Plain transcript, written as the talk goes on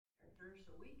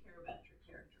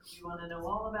We want to know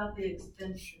all about the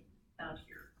extension out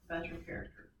here, about your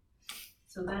character.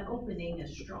 So that opening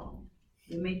is strong.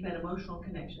 You make that emotional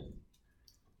connection.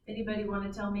 Anybody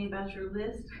want to tell me about your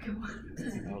list? Come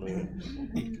on.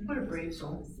 What a brave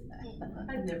soul.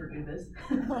 I'd never do this.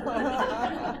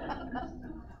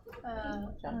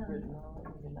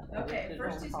 Okay,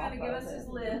 first he's going to give us his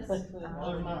list.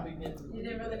 You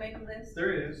didn't really make a list?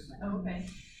 There is. Oh, okay.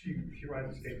 She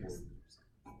rides a skateboard.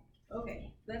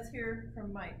 Okay, let's hear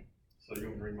from Mike. So you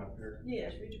want to read my paragraph?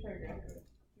 Yes, read your paragraph.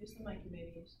 Use the mic you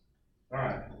may use. All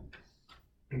right.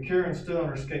 When Karen stood on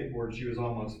her skateboard, she was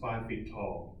almost 5 feet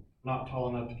tall, not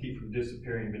tall enough to keep from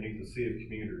disappearing beneath the sea of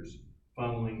commuters,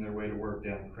 funneling their way to work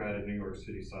down crowded New York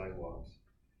City sidewalks.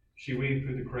 She weaved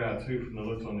through the crowds who, from the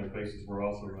looks on their faces, were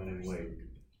also running late.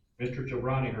 Mr.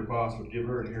 Giovanni, her boss, would give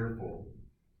her an earful.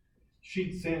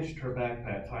 She'd cinched her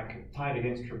backpack tight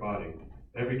against her body.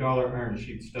 Every dollar earned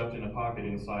she'd stuffed in a pocket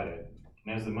inside it,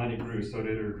 and as the money grew, so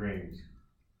did her dreams.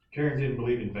 Karen didn't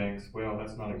believe in banks. Well,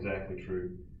 that's not exactly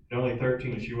true. At only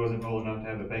 13, she wasn't old enough to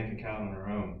have a bank account on her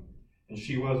own, and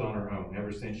she was on her own ever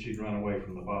since she'd run away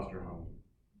from the foster home.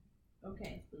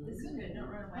 Okay, this is good. Don't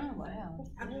run away. Oh, wow.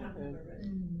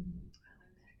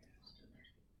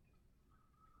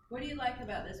 What do you like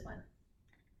about this one?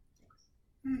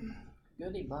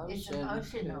 Good emotion. It's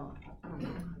emotional.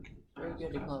 Very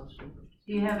good emotion.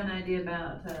 Do you have an idea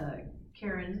about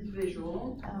Karen's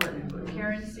visual, what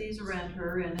Karen sees around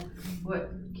her, and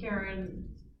what Karen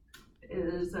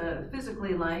is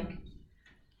physically like?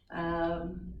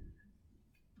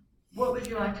 What would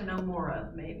you like to know more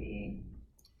of, maybe?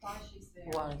 Why she's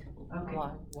there.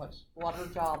 What her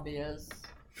job is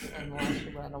and why she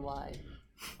ran away.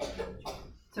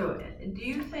 So, do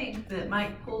you think that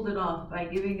Mike pulled it off by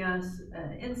giving us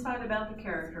insight about the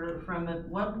character from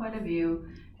one point of view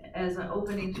as an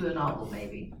opening to a novel,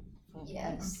 maybe?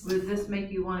 Yes. Would this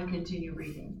make you want to continue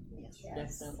reading?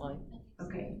 Yes. Definitely.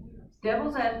 Okay.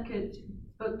 Devil's Advocate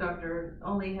Book Doctor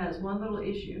only has one little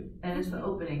issue, and it's the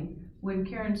opening. When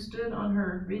Karen stood on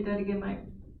her, read that again, Mike.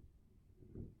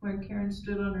 When Karen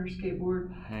stood on her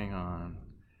skateboard. Hang on.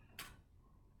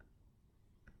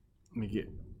 Let me get.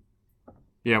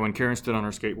 Yeah, when Karen stood on her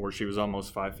skateboard, she was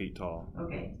almost 5 feet tall.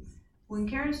 Okay. When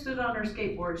Karen stood on her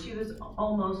skateboard, she was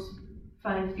almost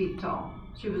 5 feet tall.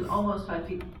 She was almost 5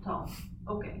 feet tall.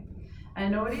 Okay. I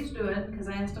know what he's doing because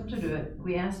I asked him to do it.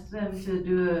 We asked them to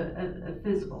do a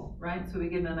physical, right? So we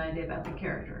get an idea about the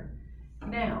character.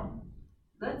 Now,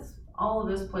 let's all of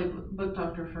us play book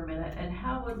doctor for a minute. And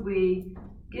how would we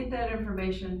get that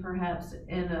information perhaps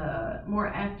in a more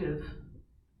active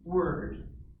word?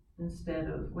 Instead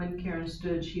of when Karen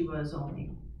stood, she was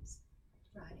only.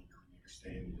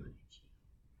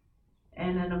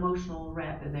 And an emotional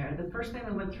wrap in there. The first thing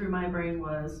that went through my brain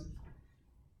was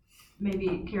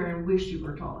maybe Karen wished you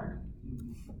were taller.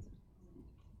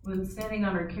 When standing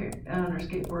on her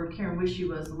skateboard, Karen wished she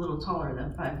was a little taller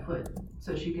than 5 foot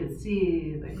so she could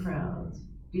see the crowds.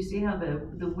 Do you see how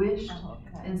the wish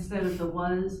instead of the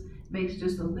was makes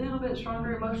just a little bit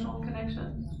stronger emotional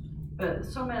connection? But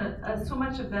so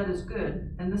much of that is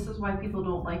good, and this is why people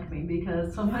don't like me,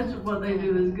 because so much of what they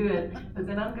do is good, but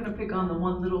then I'm going to pick on the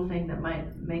one little thing that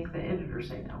might make the editor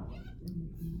say no.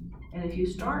 And if you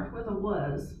start with a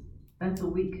was, that's a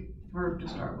weak verb to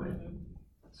start with.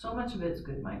 So much of it's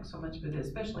good, Mike, so much of it is,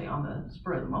 especially on the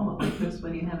spur of the moment like this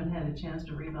when you haven't had a chance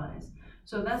to revise.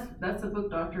 So that's the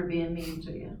book doctor being mean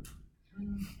to you.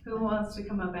 Who wants to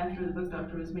come up after the book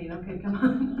doctor was mean? Okay, come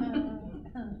on.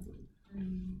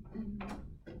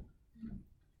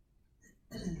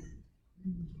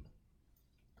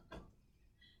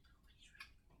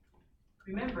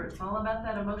 Remember, it's all about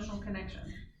that emotional connection.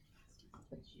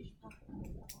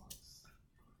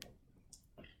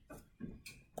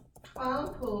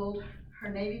 Twyla pulled her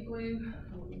navy blue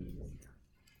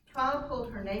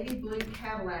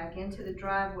Cadillac into the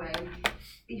driveway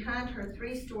behind her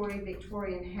 3-story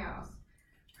Victorian house.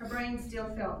 Her brain still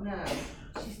felt numb.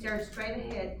 She stared straight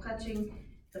ahead, clutching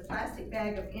the plastic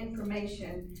bag of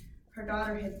information her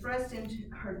doctor had thrust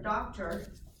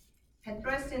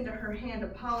into her hand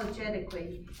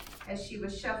apologetically as she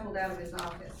was shuffled out of his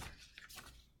office.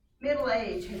 Middle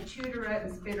age had chewed her up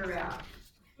and spit her out.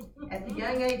 At the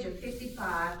young age of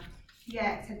 55, the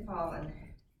axe had fallen.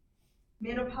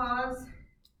 Menopause,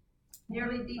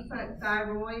 nearly defunct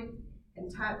thyroid,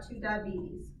 and type 2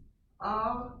 diabetes,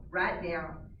 all right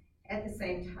now at the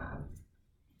same time.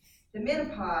 The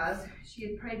menopause she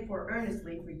had prayed for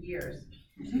earnestly for years.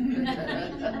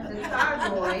 The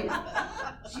thyroid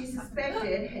she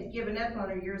suspected had given up on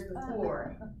her years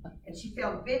before, and she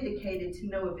felt vindicated to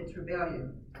know of its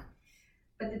rebellion.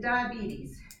 But the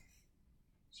diabetes,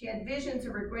 She had visions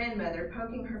of her grandmother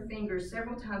poking her fingers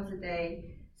several times a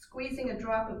day, squeezing a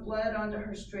drop of blood onto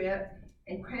her strip,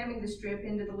 and cramming the strip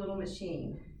into the little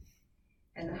machine.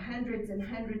 And the hundreds and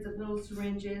hundreds of little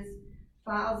syringes,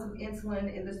 vials of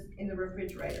insulin in the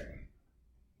refrigerator.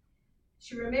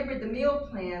 She remembered the meal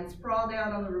plan sprawled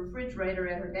out on the refrigerator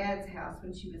at her dad's house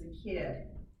when she was a kid.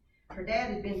 Her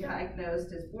dad had been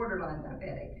diagnosed as borderline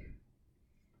diabetic.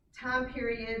 Time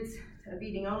periods of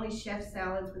eating only chef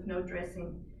salads with no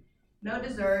dressing, no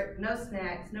dessert, no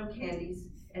snacks, no candies,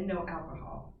 and no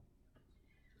alcohol.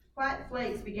 White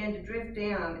flakes began to drift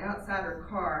down outside her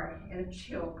car, and a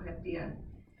chill crept in,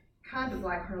 kind of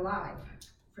like her life.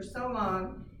 For so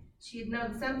long, she had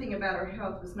known something about her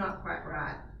health was not quite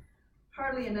right.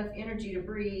 Hardly enough energy to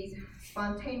breathe,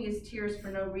 spontaneous tears for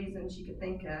no reason she could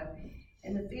think of,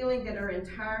 and the feeling that her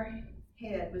entire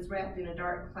head was wrapped in a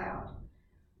dark cloud.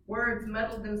 Words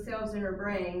muddled themselves in her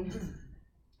brain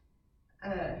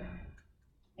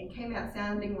and came out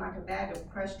sounding like a bag of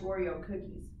crushed Oreo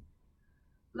cookies.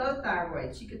 Low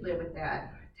thyroid, she could live with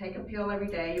that. Take a pill every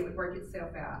day, it would work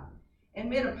itself out. And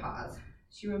menopause.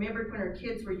 She remembered when her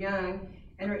kids were young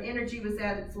and her energy was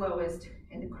at its lowest,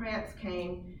 and the cramps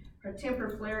came, her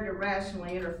temper flared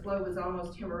irrationally, and her flow was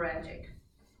almost hemorrhagic.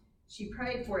 She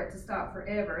prayed for it to stop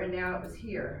forever, and now it was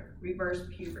here, reverse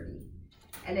puberty.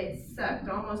 And it sucked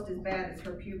almost as bad as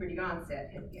her puberty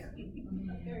onset had been.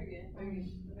 Very good, very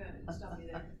good. I'm gonna stop you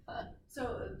there.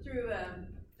 So through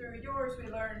yours, we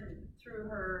learned through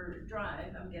her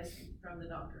drive, I'm guessing, from the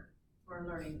doctor. We're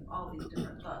learning all these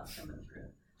different thoughts coming through.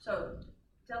 So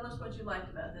tell us what you liked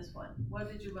about this one.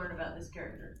 What did you learn about this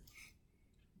character?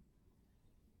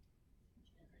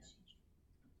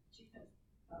 She has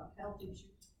health issues.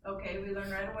 Okay, we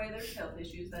learn right away there's health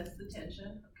issues. That's the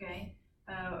tension. Okay.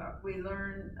 We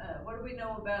learn, what do we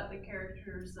know about the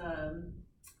character's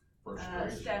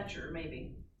stature,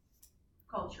 maybe?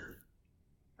 Culture.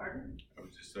 Pardon? I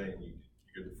was just saying, you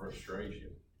get the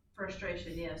frustration.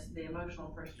 Frustration, yes, the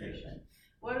emotional frustration. Yes.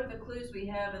 What are the clues we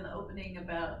have in the opening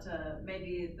about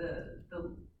maybe the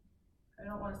I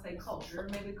don't want to say culture,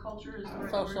 maybe culture is the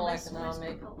right word. Social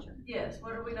economic. Yes,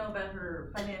 what do we know about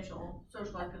her financial,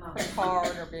 social economic? Her car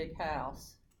and her big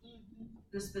house.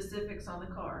 The specifics on the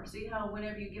car. See how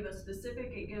whenever you give a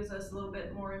specific, it gives us a little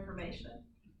bit more information?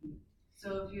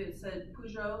 So if you had said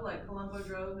Peugeot, like Colombo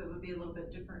drove, it would be a little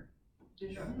bit different.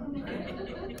 Right?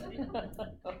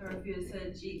 Or if you had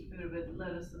said Jeep, it would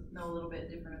let us know a little bit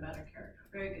different about her character.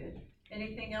 Very good.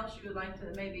 Anything else you would like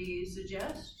to maybe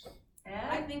suggest? Add?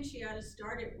 I think she ought to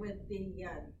start it with the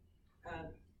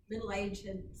middle age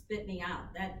and spit me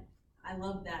out. That I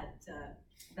love that.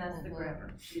 That's the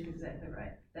grabber. She's exactly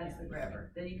right. That's the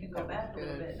grabber. Then you can go back a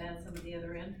little bit and add some of the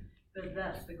other in, but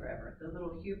that's the grabber, the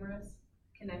little humorous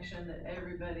connection that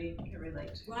everybody can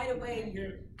relate to. Right away,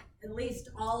 you're, at least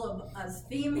all of us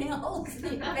females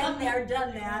who've been there,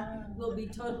 done that, will be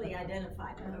totally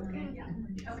identified. Okay,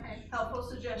 yeah. Okay, helpful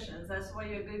suggestions. That's the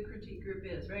way a good critique group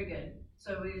is. Very good.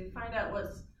 So we find out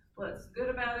what's good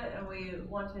about it, and we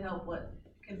want to help what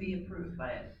can be improved by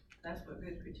it. That's what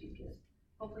good critique is.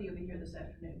 Hopefully you'll be here this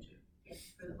afternoon too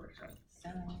for the workshop.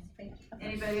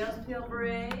 Anybody else feel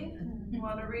brave?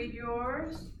 Want to read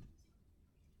yours?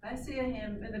 I see a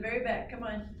hand in the very back. Come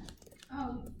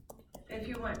on. If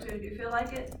you want to. Do you feel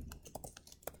like it?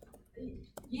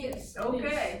 Yes.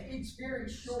 Okay. It's very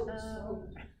short, so.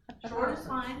 Short is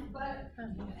fine. But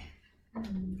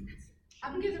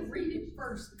I'm gonna read it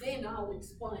first, then I'll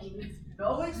explain.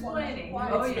 No explaining.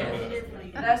 Oh yes.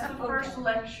 That's the first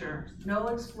lecture. No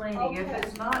explaining. Okay. If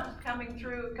it's not coming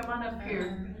through, come on up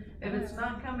here. If it's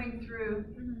not coming through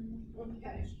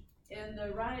Okay. in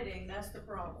the writing, that's the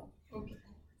problem. Okay.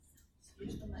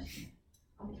 Excuse the mic.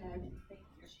 Okay.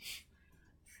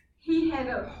 He had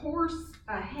a horse,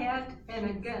 a hat, and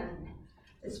a gun.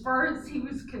 As far as he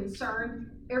was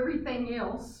concerned, everything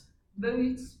else,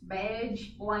 boots,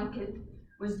 badge, blanket,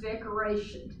 was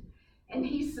decoration. And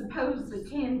he supposed the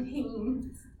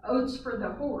canteen, oats for the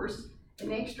horse,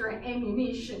 and extra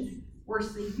ammunition were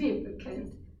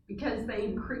significant because they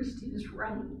increased his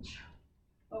range.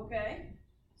 Okay.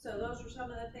 So those were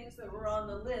some of the things that were on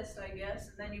the list, I guess,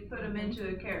 and then you put them into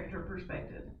a character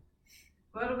perspective.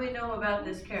 What do we know about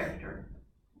this character?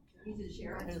 He's a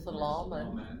sheriff. He's a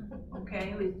lawman.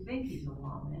 Okay, we think he's a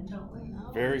lawman, don't we?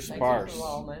 Very He's a sparse.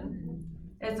 lawman.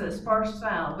 It's a sparse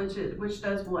style, which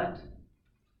does what?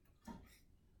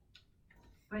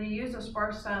 When you use a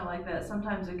sparse style like that,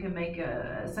 sometimes it can make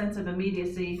a sense of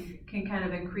immediacy, can kind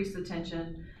of increase the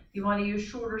tension. You want to use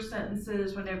shorter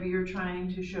sentences whenever you're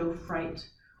trying to show fright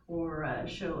or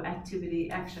show activity,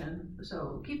 action.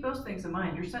 So keep those things in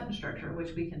mind. Your sentence structure,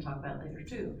 which we can talk about later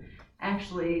too,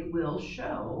 actually will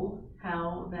show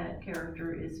how that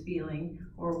character is feeling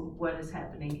or what is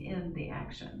happening in the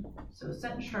action. So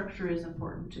sentence structure is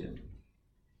important too.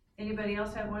 Anybody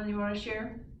else have one you want to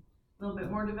share? A little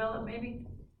bit more developed maybe?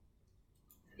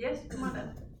 Yes, come on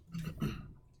up.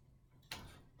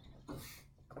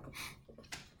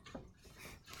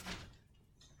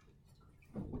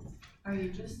 Are you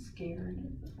just scared?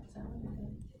 Is that what it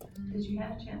is? Did you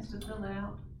have a chance to fill it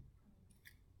out?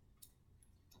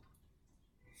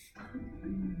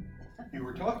 You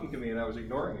were talking to me and I was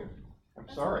ignoring you. I'm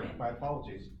sorry, my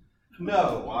apologies.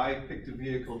 No, I picked a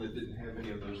vehicle that didn't have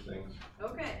any of those things.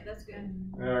 Okay, that's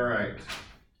good. All right.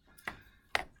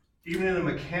 Even in a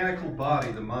mechanical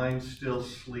body, the mind still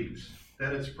sleeps.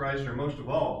 That had surprised her most of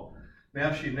all.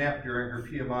 Now she napped during her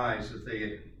PMIs as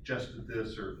they adjusted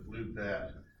this or lubed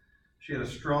that. She had a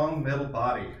strong metal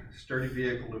body, a sturdy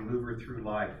vehicle to move her through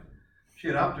life. She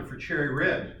had opted for cherry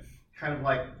red, kind of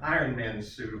like Iron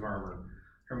Man's suit of armor.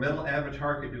 Her metal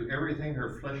avatar could do everything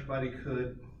her flesh body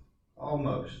could.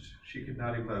 Almost. She could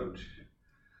not emote.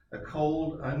 A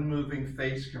cold, unmoving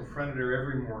face confronted her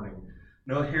every morning.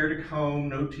 No hair to comb,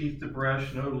 no teeth to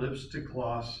brush, no lips to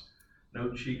gloss,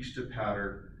 no cheeks to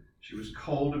powder. She was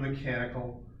cold and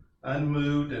mechanical,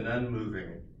 unmoved and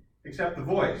unmoving, except the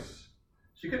voice.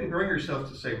 She couldn't bring herself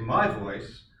to say my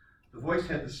voice. The voice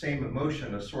had the same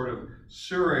emotion, a sort of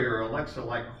Siri or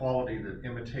Alexa-like quality that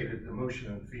imitated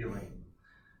emotion and feeling.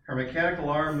 Her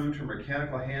mechanical arm moved her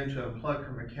mechanical hand to unplug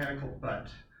her mechanical butt.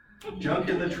 Junk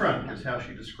in the trunk is how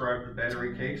she described the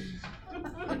battery case.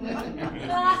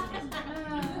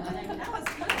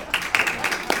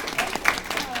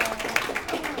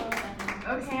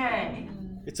 Okay.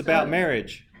 It's about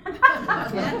marriage.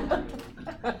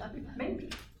 Maybe.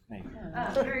 Maybe.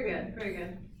 Very good, very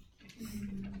good.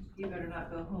 You better not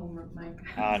go home, Mike.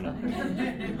 I know.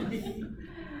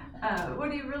 What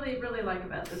do you really like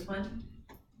about this one?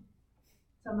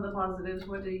 Some of the positives,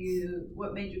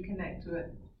 what made you connect to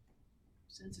it?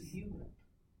 Sense of humor.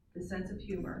 The sense of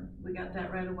humor. We got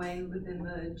that right away within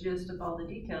the gist of all the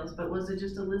details, but was it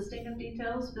just a listing of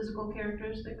details, physical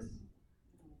characteristics?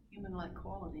 Human-like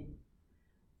quality.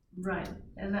 Right,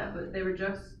 and they were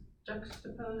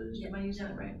juxtaposed, am I using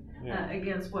that right? Yeah.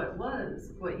 Against what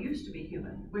used to be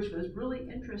human, which was really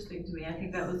interesting to me. I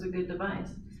think that was a good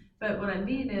device. But what I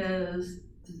mean is,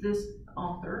 this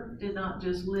author did not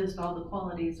just list all the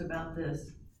qualities about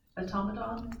this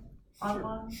automaton,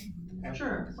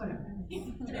 sure, whatever.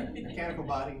 Mechanical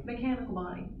body. Mechanical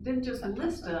body. Didn't just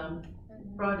list them,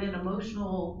 brought in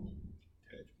emotional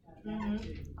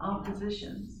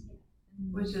oppositions,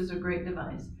 which is a great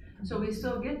device. So we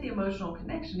still get the emotional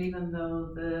connection even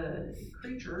though the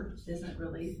creature isn't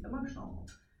really emotional.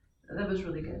 That was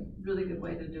really good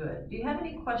way to do it. Do you have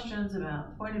any questions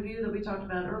about point of view that we talked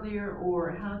about earlier,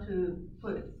 or how to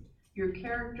put your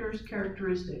character's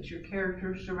characteristics, your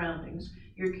character's surroundings,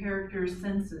 your character's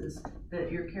senses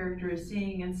that your character is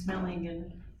seeing and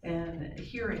smelling and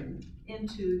hearing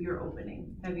into your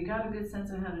opening? Have you got a good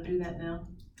sense of how to do that now?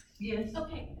 Yes?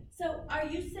 Okay, so are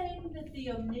you saying that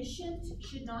the omniscient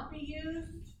should not be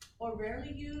used or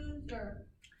rarely used, or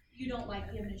you don't like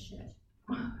the omniscient?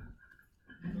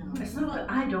 It's not that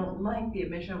I don't like the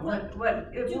omission. What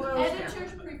it Do boils down.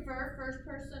 editors prefer first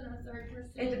person or third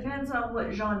person? It depends on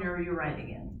what genre you're writing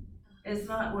in. It's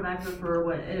not what I prefer,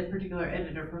 what a particular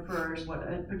editor prefers, what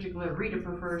a particular reader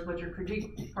prefers, what your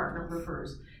critique partner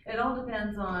prefers. It all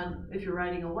depends on if you're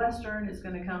writing a Western, it's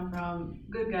going to come from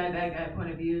good guy, bad guy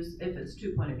point of views, if it's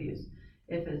 2 point of views.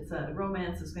 If it's a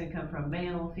romance, it's going to come from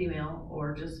male, female,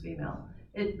 or just female.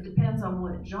 It depends on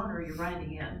what genre you're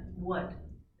writing in, what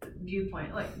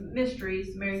viewpoint. Like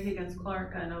mysteries, Mary Higgins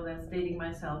Clark, I know that's dating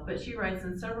myself, but she writes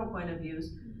in several point of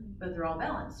views, but they're all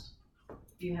balanced.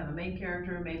 You have a main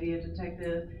character, maybe a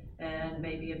detective, and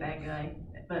maybe a bad guy,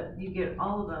 but you get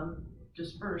all of them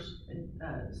dispersed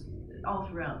all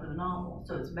throughout the novel,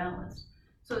 so it's balanced.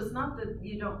 So it's not that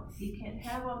you can't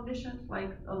have omniscient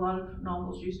like a lot of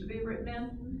novels used to be written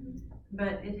in,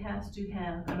 but it has to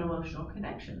have an emotional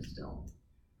connection still.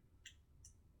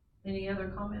 Any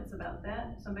other comments about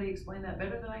that? Somebody explain that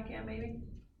better than I can, maybe?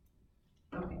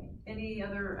 Okay. Any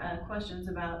other questions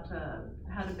about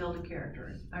how to build a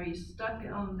character? Are you stuck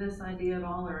on this idea at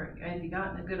all, or have you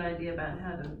gotten a good idea about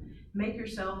how to make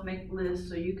lists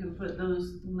so you can put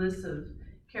those lists of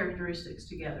characteristics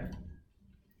together?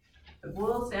 It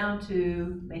boils down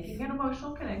to making an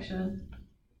emotional connection,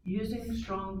 using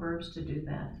strong verbs to do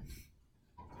that,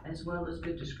 as well as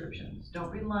good descriptions.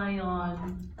 Don't rely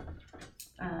on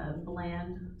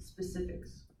bland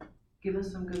specifics. Give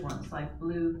us some good ones, like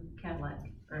blue Cadillac,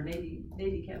 or navy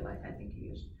Cadillac, I think you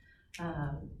used.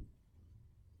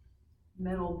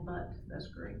 Metal butt, that's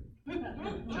great.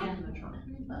 Jump in the trunk.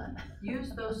 Use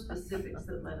those specifics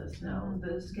that let us know.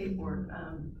 The skateboard,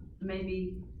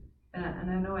 maybe,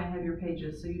 and I know I have your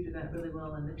pages, so you do that really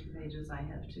well, and the 2 pages I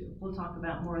have too. We'll talk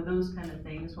about more of those kind of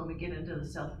things when we get into the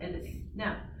self-editing.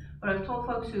 Now, what I've told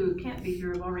folks who can't be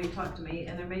here have already talked to me,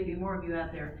 and there may be more of you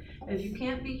out there. If you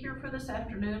can't be here for this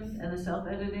afternoon and the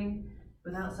self-editing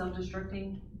without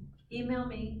self-destructing, email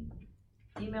me,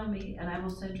 and I will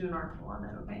send you an article on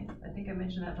that, okay? I think I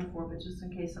mentioned that before, but just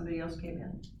in case somebody else came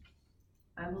in.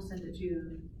 I will send it to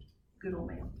you, good old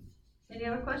mail. Any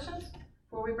other questions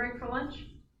before we break for lunch?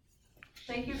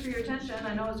 Thank you for your attention.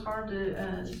 I know it's hard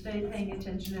to stay paying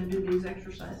attention and do these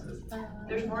exercises.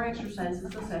 There's more exercises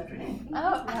this afternoon.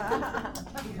 Well,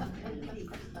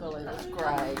 it was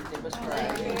great, it was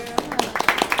great.